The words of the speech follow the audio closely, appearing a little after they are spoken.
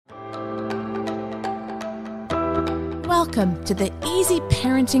Welcome to the Easy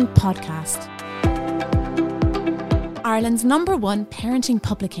Parenting Podcast. Ireland's #1 parenting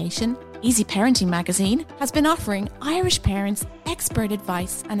publication, Easy Parenting Magazine, has been offering Irish parents expert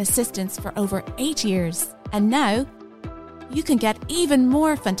advice and assistance for over 8 years. And now, you can get even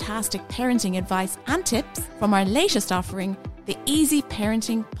more fantastic parenting advice and tips from our latest offering, the Easy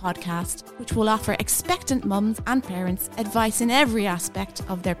Parenting Podcast, which will offer expectant mums and parents advice in every aspect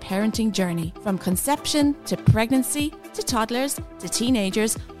of their parenting journey, from conception to pregnancy to toddlers to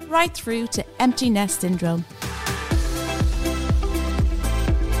teenagers, right through to empty nest syndrome.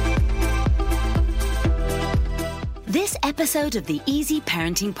 This episode of the Easy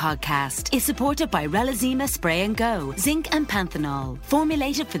Parenting Podcast is supported by Relazima Spray and Go, zinc and panthenol,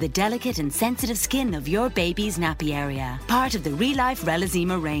 formulated for the delicate and sensitive skin of your baby's nappy area. Part of the Relife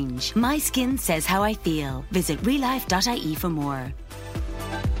Relazima range. My skin says how I feel. Visit relife.ie for more.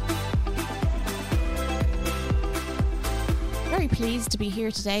 Very pleased to be here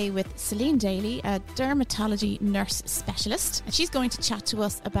today with Celine Daly, a dermatology nurse specialist, and she's going to chat to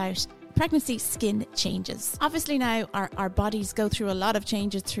us about pregnancy skin changes. Obviously now our bodies go through a lot of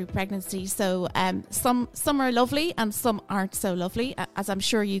changes through pregnancy, so some are lovely and some aren't so lovely, as I'm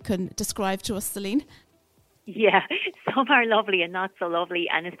sure you can describe to us, Celine. Yeah, some are lovely and not so lovely,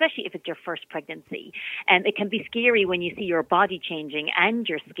 and especially if it's your first pregnancy. It can be scary when you see your body changing and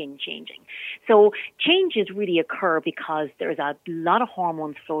your skin changing. So changes really occur because there's a lot of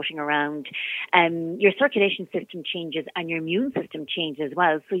hormones floating around. Your circulation system changes and your immune system changes as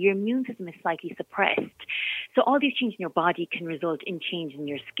well. So your immune system is slightly suppressed. So all these changes in your body can result in change in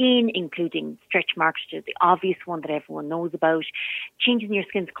your skin, including stretch marks, which is the obvious one that everyone knows about. Changes in your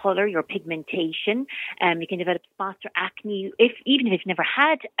skin's colour, your pigmentation. You can develop spots or acne, even if you've never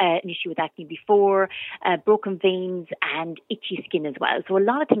had an issue with acne before, broken veins and itchy skin as well. So a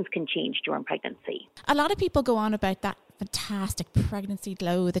lot of things can change during pregnancy. A lot of people go on about that fantastic pregnancy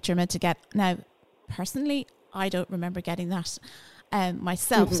glow that you're meant to get. Now, personally, I don't remember getting that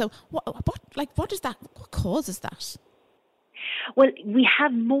myself. Mm-hmm. So what causes that? Well, we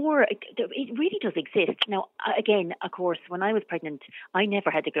have more. It really does exist. Now, again, of course, when I was pregnant, I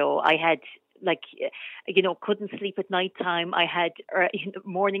never had the glow. I had couldn't sleep at night time. I had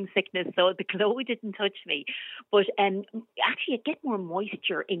morning sickness, so the glow didn't touch me. But actually, you get more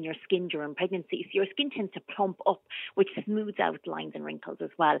moisture in your skin during pregnancy. So your skin tends to plump up, which smooths out lines and wrinkles as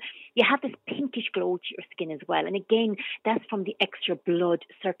well. You have this pinkish glow to your skin as well. And again, that's from the extra blood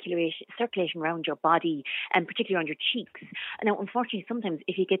circulation around your body, and particularly around your cheeks. And now, unfortunately, sometimes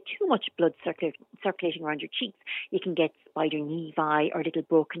if you get too much blood circulating around your cheeks, you can get spider nevi or little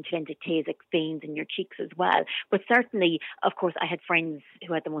broken telangiectasic veins in your cheeks as well. But certainly, of course, I had friends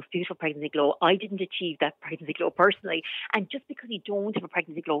who had the most beautiful pregnancy glow. I didn't achieve that pregnancy glow personally. And just because you don't have a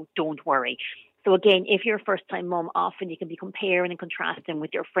pregnancy glow, don't worry. So again, if you're a first-time mum, often you can be comparing and contrasting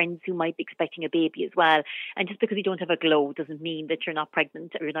with your friends who might be expecting a baby as well. And just because you don't have a glow doesn't mean that you're not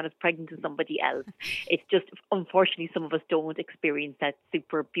pregnant or you're not as pregnant as somebody else. It's just, unfortunately, some of us don't experience that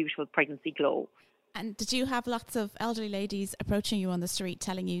super beautiful pregnancy glow. And did you have lots of elderly ladies approaching you on the street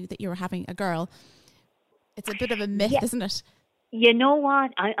telling you that you were having a girl? It's a bit of a myth, isn't it? You know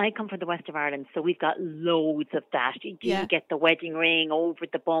what? I come from the west of Ireland, so we've got loads of that. You get the wedding ring over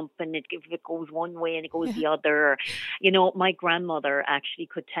the bump, and it goes one way and it goes the other. You know, my grandmother actually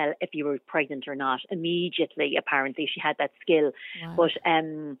could tell if you were pregnant or not immediately. Apparently, she had that skill. Wow. But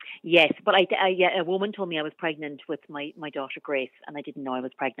yes, but a woman told me I was pregnant with my daughter Grace, and I didn't know I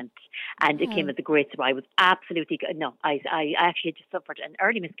was pregnant, and it came as a great surprise. I was absolutely no. I actually just suffered an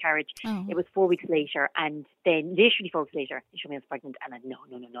early miscarriage. Oh. It was 4 weeks later, and then literally 4 weeks later, she showed me I was pregnant, and I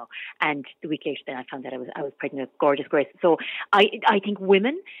no. And the week later, then I found out I was pregnant with gorgeous Grace. So I think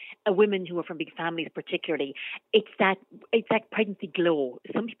women who are from big families, particularly, it's that pregnancy glow.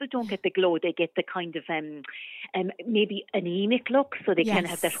 Some people don't get the glow; they get the kind of maybe anemic look, so they kind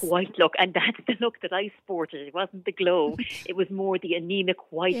of have that white look, and that's the look that I sported. It wasn't the glow; it was more the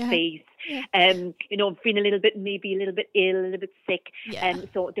anemic white face. Feeling a little bit ill, a little bit sick.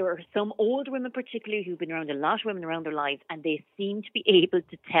 So there are some older women, particularly, who've been around a lot of women around their lives, and they seem to be able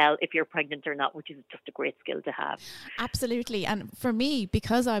to tell if you're pregnant or not, which is just a great skill to have. Absolutely. And for me,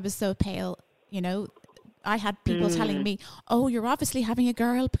 because I was so pale, I had people telling me, oh, you're obviously having a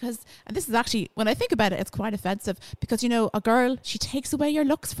girl because, and this is actually, when I think about it, it's quite offensive because, a girl, she takes away your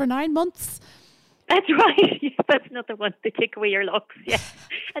looks for 9 months. That's right. Yes, that's another one. They take away your looks. Yeah.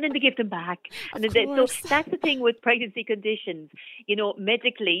 and then they give them back. And then so that's the thing with pregnancy conditions.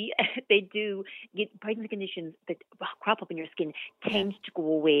 Medically, they do get pregnancy conditions that crop up in your skin tend to go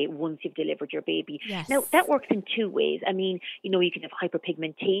away once you've delivered your baby. Yes. Now, that works in two ways. I mean, you can have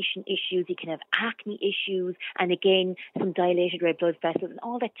hyperpigmentation issues, you can have acne issues, and again, some dilated red blood vessels, and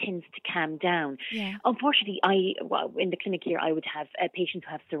all that tends to calm down. Yeah. Unfortunately, in the clinic here, I would have patients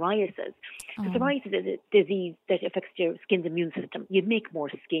who have psoriasis. So psoriasis is a disease that affects your skin's immune system. You make more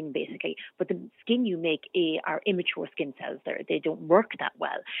skin, basically, but the skin you make are immature skin cells. They don't work that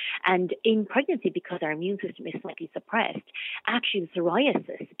well. And in pregnancy, because our immune system is slightly suppressed, actually the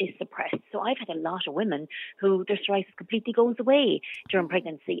psoriasis is suppressed. So I've had a lot of women who their psoriasis completely goes away during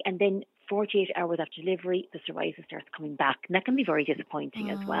pregnancy, and then 48 hours after delivery, the psoriasis starts coming back. And that can be very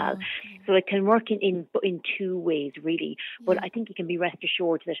disappointing as well. So it can work in two ways, really. But I think you can be rest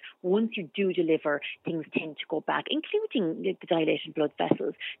assured that once you do deliver, things tend to go back, including the dilated blood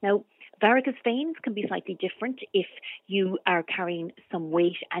vessels. Now, varicose veins can be slightly different if you are carrying some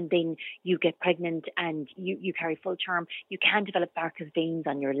weight and then you get pregnant and you carry full term. You can develop varicose veins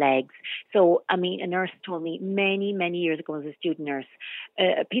on your legs. So, I mean, a nurse told me many, many years ago as a student nurse,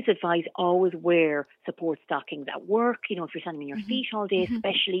 a piece of advice, always wear support stockings at work. If you're standing on your feet all day,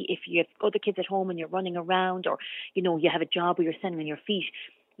 especially if you have other kids at home and you're running around, or, you have a job where you're standing on your feet,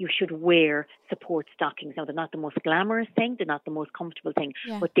 you should wear support stockings. Now, they're not the most glamorous thing, they're not the most comfortable thing,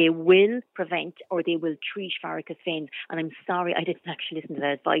 but they will prevent or they will treat varicose veins. And I'm sorry I didn't actually listen to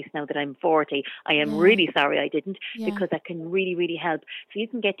that advice now that I'm 40. I am really sorry I didn't, because that can really, really help. So you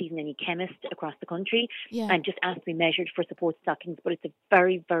can get these in any chemist across the country and just ask to be measured for support stockings. But it's a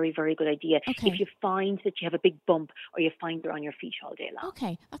very, very, very good idea if you find that you have a big bump or you find you're on your feet all day long.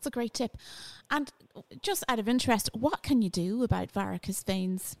 Okay, that's a great tip. And just out of interest, what can you do about varicose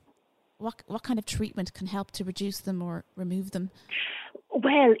veins? What kind of treatment can help to reduce them or remove them?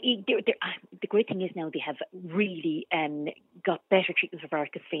 Well, the great thing is now they have really got better treatments for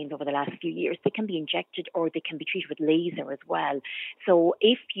varicose veins over the last few years. They can be injected or they can be treated with laser as well. So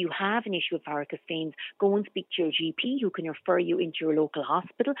if you have an issue with varicose veins, go and speak to your GP, who can refer you into your local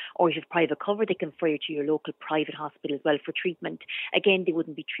hospital, or if you have private cover, they can refer you to your local private hospital as well for treatment. Again, they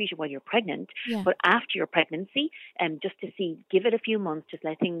wouldn't be treated while you're pregnant, but after your pregnancy, just to give it a few months, just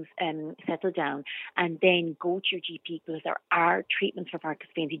let things settle down, and then go to your GP, because there are treatments for varicose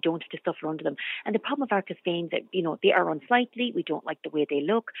veins. You don't have to suffer under them. And the problem with varicose veins, that they are unsightly. We don't like the way they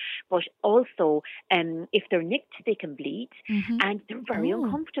look. But also, if they're nicked, they can bleed, and they're very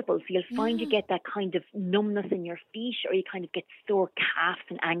uncomfortable. So you'll find you get that kind of numbness in your feet, or you kind of get sore calves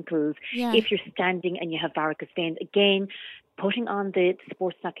and ankles if you're standing and you have varicose veins. Again, putting on the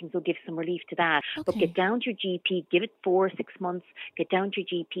support stockings will give some relief to that. But get down to your GP, give it 4 or 6 months, get down to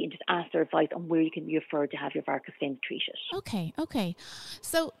your GP and just ask their advice on where you can be referred to have your varicose veins treated. Okay.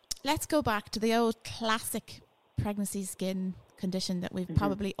 So let's go back to the old classic pregnancy skin condition that we've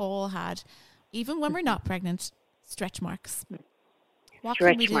probably all had, even when we're not pregnant, stretch marks. What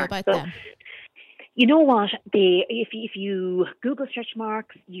can we do about them? You know what? If you Google stretch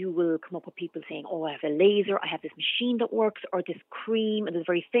marks, you will come up with people saying, "Oh, I have a laser, I have this machine that works, or this cream," and there's a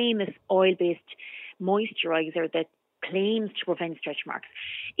very famous oil-based moisturizer that claims to prevent stretch marks.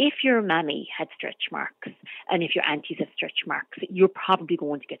 If your mammy had stretch marks, and if your aunties have stretch marks, you're probably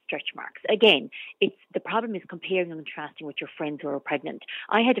going to get stretch marks. Again, the problem is comparing and contrasting with your friends who are pregnant.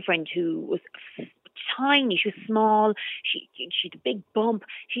 I had a friend who was tiny, she was small, she had a big bump,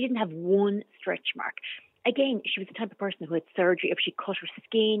 she didn't have one stretch mark. Again, she was the type of person who had surgery. If she cut her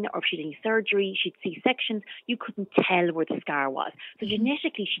skin or if she had any surgery, she'd see sections, you couldn't tell where the scar was. So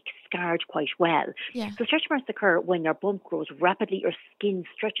genetically, she scarred quite well. So stretch marks occur when your bump grows rapidly, your skin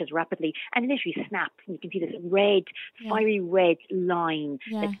stretches rapidly, and it literally snaps. And you can see this red, fiery red line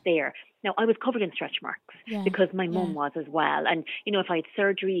that's there. Now, I was covered in stretch marks because my mum was as well. And, if I had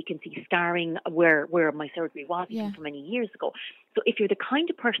surgery, you can see scarring where my surgery was even from many years ago. So if you're the kind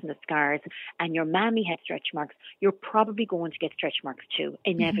of person that scars and your mammy had stretch marks, you're probably going to get stretch marks too,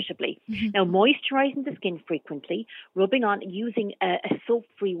 inevitably. Now, moisturising the skin frequently, rubbing on, using a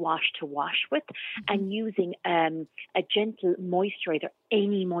soap-free wash to wash with, and using a gentle moisturiser,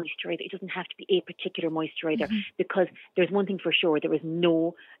 any moisturiser. It doesn't have to be a particular moisturiser, because there's one thing for sure, there is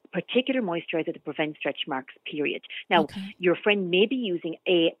no particular moisturiser to prevent stretch marks, period. Now, your friend may be using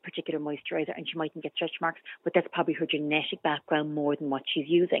a particular moisturiser and she mightn't get stretch marks, but that's probably her genetic background more than what she's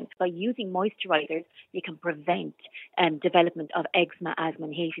using. By using moisturisers, you can prevent development of eczema, asthma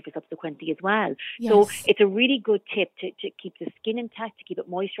and hay fever subsequently as well. So it's a really good tip to keep the skin intact, to keep it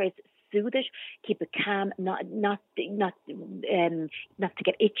moisturised, soothe it, keep it calm, not to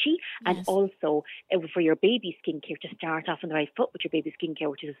get itchy, and also for your baby skincare to start off on the right foot with your baby skincare,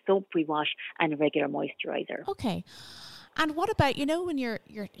 which is a soap-free wash and a regular moisturizer. Okay. And what about, when your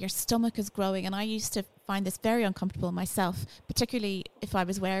stomach is growing, and I used to find this very uncomfortable myself, particularly if I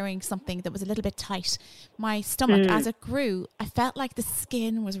was wearing something that was a little bit tight. My stomach, as it grew, I felt like the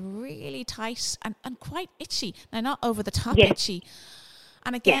skin was really tight and quite itchy. Now, not over the top itchy.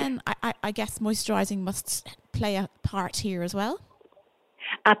 And again, I guess moisturising must play a part here as well.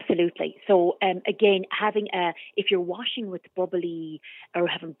 Absolutely. So again, if you're washing with bubbly or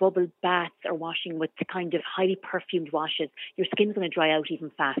having bubble baths or washing with kind of highly perfumed washes, your skin's going to dry out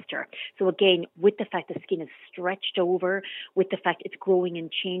even faster. So again, with the fact the skin is stretched over, with the fact it's growing and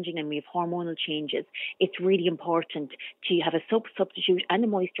changing and we have hormonal changes, it's really important to have a soap substitute and a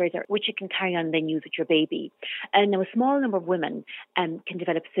moisturizer, which you can carry on and then use with your baby. And now a small number of women can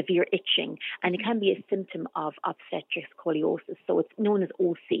develop severe itching, and it can be a symptom of obstetric scoliosis. So it's known as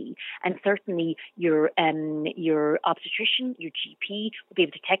OC, and certainly your obstetrician, your GP will be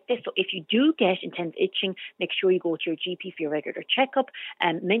able to detect this. So if you do get intense itching, make sure you go to your GP for your regular checkup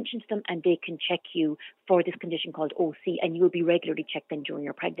and mention to them, and they can check you for this condition called OC, and you will be regularly checked in during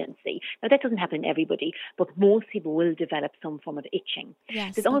your pregnancy. Now that doesn't happen in everybody, but most people will develop some form of itching.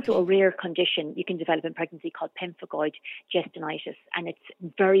 Yes, there's also a rare condition you can develop in pregnancy called pemphigoid gestinitis, and it's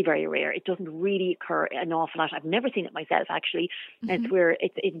very, very rare. It doesn't really occur an awful lot. I've never seen it myself, actually. It's where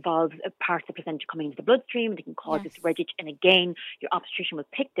it involves parts of the placenta coming into the bloodstream, and it can cause this red itch. And again, your obstetrician will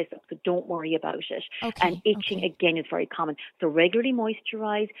pick this up, so don't worry about it. And itching, again, is very common. So regularly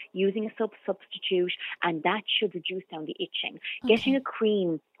moisturize, using a soap substitute, and that should reduce down the itching. Getting a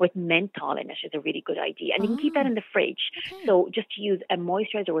cream with menthol in it is a really good idea. And you can keep that in the fridge. So just to use a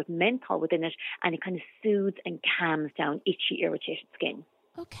moisturizer with menthol within it, and it kind of soothes and calms down itchy, irritated skin.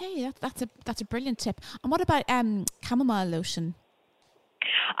 Okay, that's a brilliant tip. And what about chamomile lotion?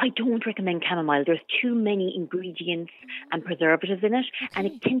 I don't recommend chamomile. There's too many ingredients and preservatives in it, and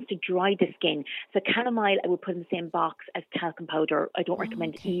it tends to dry the skin. So chamomile, I would put in the same box as talcum powder. I don't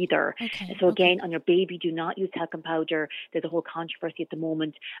recommend it either. So again, on your baby, do not use talcum powder. There's a whole controversy at the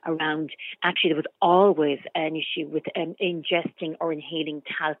moment around, actually there was always an issue with ingesting or inhaling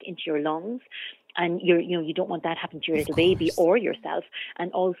talc into your lungs. And you don't want that happen to your little baby or yourself. And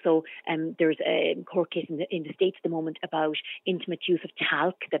also, there's a court case in the States at the moment about intimate use of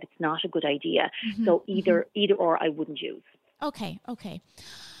talc, that it's not a good idea. So either or I wouldn't use. Okay.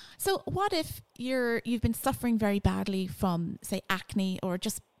 So what if you've been suffering very badly from, say, acne or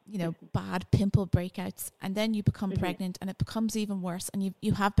just bad pimple breakouts, and then you become pregnant and it becomes even worse, and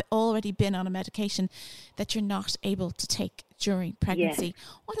you have already been on a medication that you're not able to take during pregnancy.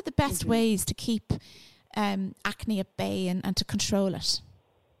 What are the best ways to keep acne at bay and to control it?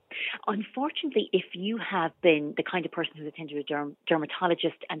 Unfortunately, if you have been the kind of person who's attended a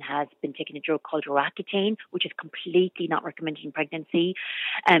dermatologist and has been taking a drug called Roaccutane, which is completely not recommended in pregnancy,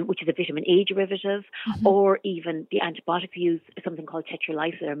 which is a vitamin A derivative, or even the antibiotic use, something called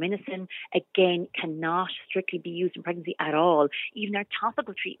tetralysil or minicin, again, cannot strictly be used in pregnancy at all. Even our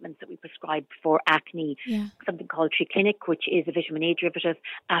topical treatments that we prescribe for acne, something called Triclinic, which is a vitamin A derivative,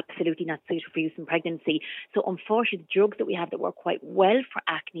 absolutely not suitable for use in pregnancy. So unfortunately, the drugs that we have that work quite well for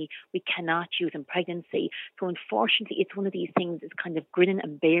acne, we cannot use in pregnancy. So unfortunately, it's one of these things that's kind of grinning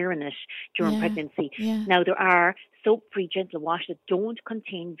and bearing it during pregnancy. Now, there are soap-free gentle washes that don't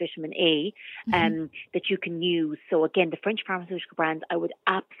contain vitamin A that you can use. So again, the French pharmaceutical brands, I would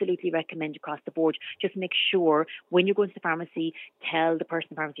absolutely recommend across the board. Just make sure when you go into the pharmacy, tell the person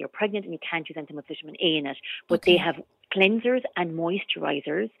in the pharmacy you're pregnant and you can't use anything with vitamin A in it. But they have cleansers and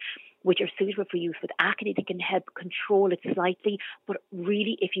moisturizers which are suitable for use with acne. They can help control it slightly. But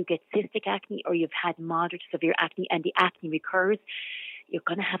really, if you get cystic acne or you've had moderate to severe acne and the acne recurs, you're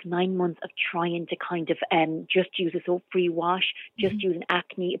going to have 9 months of trying to kind of just use a soap-free wash, just use an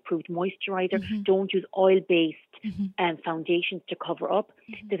acne-approved moisturizer. Don't use oil-based foundations to cover up.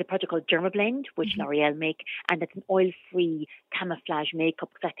 There's a product called Dermablend, which L'Oreal make, and that's an oil-free camouflage makeup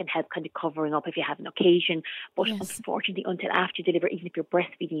that can help kind of covering up if you have an occasion. But unfortunately, until after you deliver, even if you're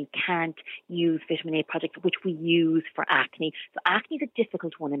breastfeeding, you can't use vitamin A products, which we use for acne. So acne is a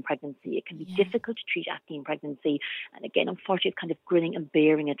difficult one in pregnancy. It can be difficult to treat acne in pregnancy. And again, unfortunately, it's kind of grinning and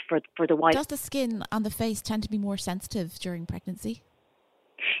bearing it for the while. Does the skin on the face tend to be more sensitive during pregnancy?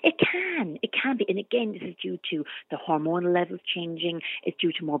 It can be. And again, this is due to the hormonal levels changing. It's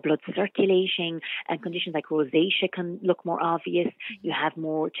due to more blood circulating, and conditions like rosacea can look more obvious. You have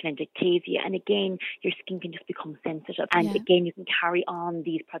more telangiectasia, and again, your skin can just become sensitive. And again, you can carry on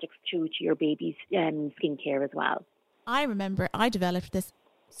these products through to your baby's skincare as well. I remember I developed this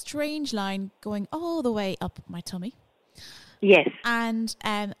strange line going all the way up my tummy. Yes. And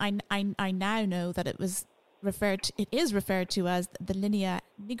I now know that it is referred to as the linea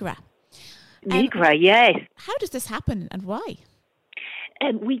nigra. Nigra, yes. How does this happen and why?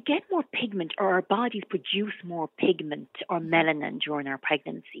 We get more pigment, or our bodies produce more pigment or melanin during our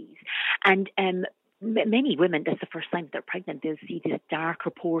pregnancies. And many women, that's the first time that they're pregnant, they'll see these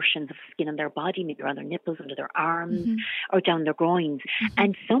darker portions of skin on their body, maybe around their nipples, under their arms, or down their groins.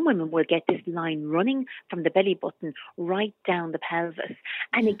 And some women will get this line running from the belly button right down the pelvis.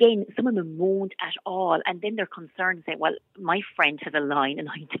 And again, some women won't at all. And then they're concerned and say, well, my friend has a line and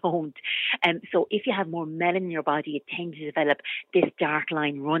I don't. So if you have more melanin in your body, you tend to develop this dark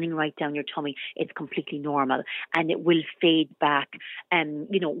line running right down your tummy. It's completely normal. And it will fade back,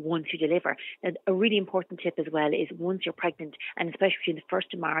 once you deliver. Now, a really important tip as well is once you're pregnant, and especially between the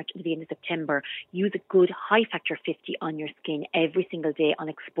 1st of March and the end of September, use a good high factor 50 on your skin every single day on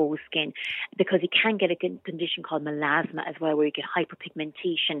exposed skin, because you can get a condition called melasma as well, where you get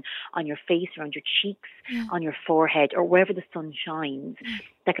hyperpigmentation on your face, around your cheeks, on your forehead, or wherever the sun shines.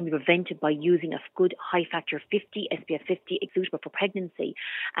 That can be prevented by using a good high factor 50, SPF 50, it's suitable for pregnancy,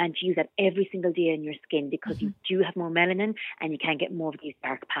 and to use that every single day on your skin, because you do have more melanin and you can get more of these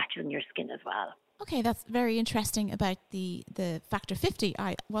dark patches on your skin as well. Okay, that's very interesting about the factor 50.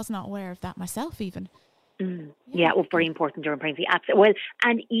 I was not aware of that myself even. Yeah, well, very important during pregnancy. Absolutely. Well,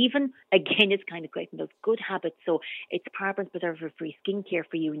 and even, again, it's kind of creating those good habits. So it's paraben preservative-free skincare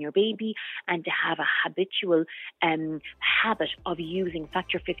for you and your baby, and to have a habitual habit of using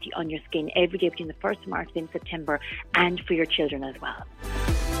factor 50 on your skin every day between the 1st of March and September, and for your children as well.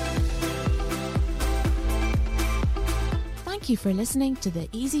 Thank you for listening to the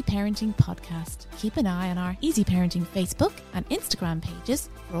Easy Parenting Podcast. Keep an eye on our Easy Parenting Facebook and Instagram pages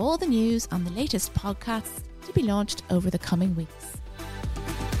for all the news on the latest podcasts to be launched over the coming weeks.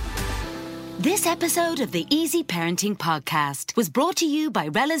 This episode of the Easy Parenting Podcast was brought to you by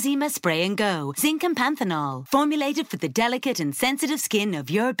Relazima Spray and Go Zinc and Panthenol, formulated for the delicate and sensitive skin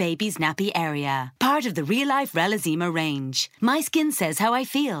of your baby's nappy area. Part of the Real Life Relazima range. My skin says how I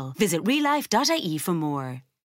feel. Visit reallife.ie for more.